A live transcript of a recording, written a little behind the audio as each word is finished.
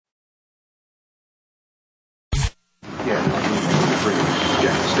again.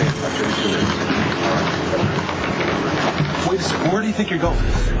 Jack, stay in touch. Every 2 minutes. All right. Wait a second. Where do you think you're going?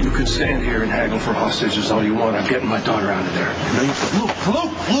 You could stand here and haggle for hostages all you want. I'm getting my daughter out of there. Luke!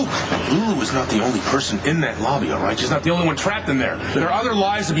 Lulu is not the only person in that lobby, all right? She's not the only one trapped in there. There are other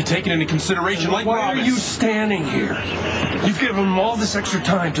lives to be taken into consideration, like Why Robin's. are you standing here? You've given them all this extra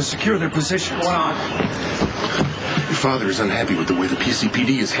time to secure their positions. Your father is unhappy with the way the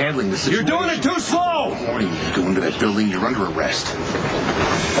PCPD is handling this situation. You're doing it too slow! Morning, you go into that building, you're under arrest.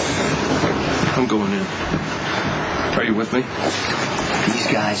 I'm going in. Are you with me? These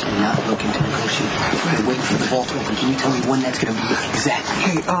guys are not looking to negotiate. They're waiting for the vault to open. Can you tell me when that's going to be exactly?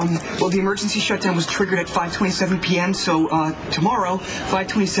 Hey, well, the emergency shutdown was triggered at 5:27 p.m., so tomorrow,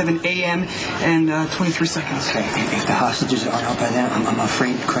 5:27 a.m. and 23 seconds. Okay, if the hostages aren't out by then, I'm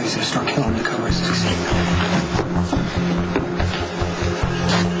afraid Craig's going to start killing the cover-ups.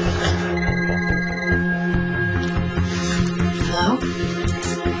 Hello?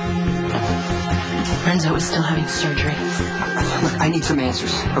 Renzo is still having surgery. Look, I need some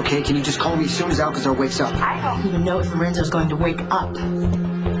answers, okay? Can you just call me as soon as Alcazar wakes up? I don't even know if Lorenzo's going to wake up.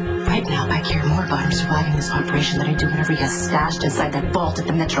 Right now, I care more about him surviving this operation than I do whatever he has stashed inside that vault at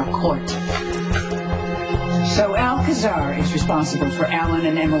the Metro Court. So Alcazar is responsible for Alan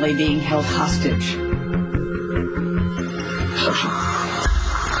and Emily being held hostage.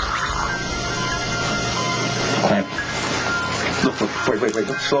 Look, wait.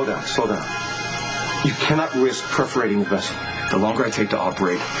 Slow down. You cannot risk perforating the vessel. The longer I take to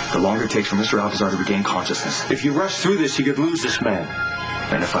operate, the longer it takes for Mr. Alcazar to regain consciousness. If you rush through this, you could lose this man.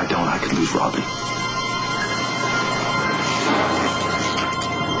 And if I don't, I could lose Robbie.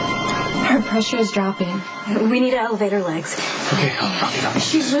 Her pressure is dropping. We need to elevate her legs. Okay, I'll get up.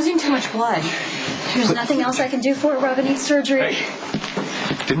 She's losing too much blood. There's nothing else I can do for her. Robin needs surgery.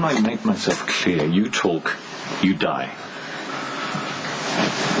 Hey, didn't I make myself clear? You talk, you die.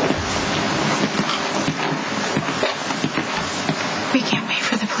 We can't wait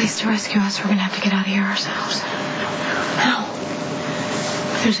for the police to rescue us. We're going to have to get out of here ourselves. How?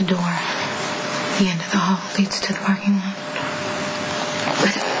 There's a door. The end of the hall leads to the parking lot.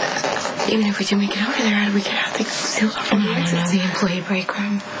 But even if we can make it over there, how do we get out? They sealed off the exits. The employee break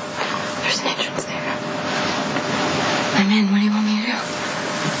room. There's an entrance there. I'm in. What do you want me to do?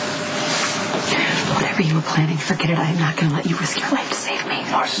 Whatever you were planning, forget it. I am not going to let you risk your life to save me.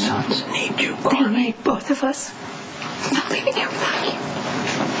 Our sons need you, They Barney. need both of us. I'm not leaving here without you.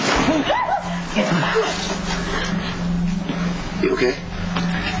 Get them out. You okay?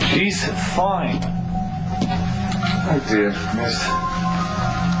 She's fine. Oh dear, miss.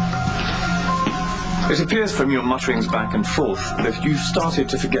 It appears from your mutterings back and forth that you've started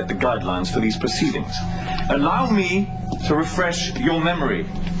to forget the guidelines for these proceedings. Allow me to refresh your memory.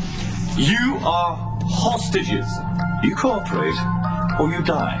 You are hostages. You cooperate or you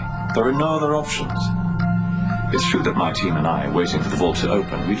die. There are no other options. It's true that my team and I are waiting for the vault to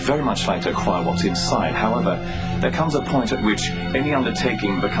open. We'd very much like to acquire what's inside. However, there comes a point at which any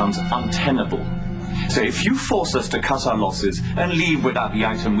undertaking becomes untenable. So if you force us to cut our losses and leave without the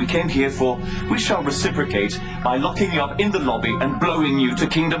item we came here for, we shall reciprocate by locking you up in the lobby and blowing you to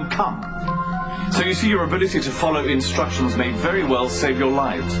Kingdom Come. So you see, your ability to follow instructions may very well save your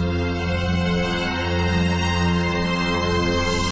lives.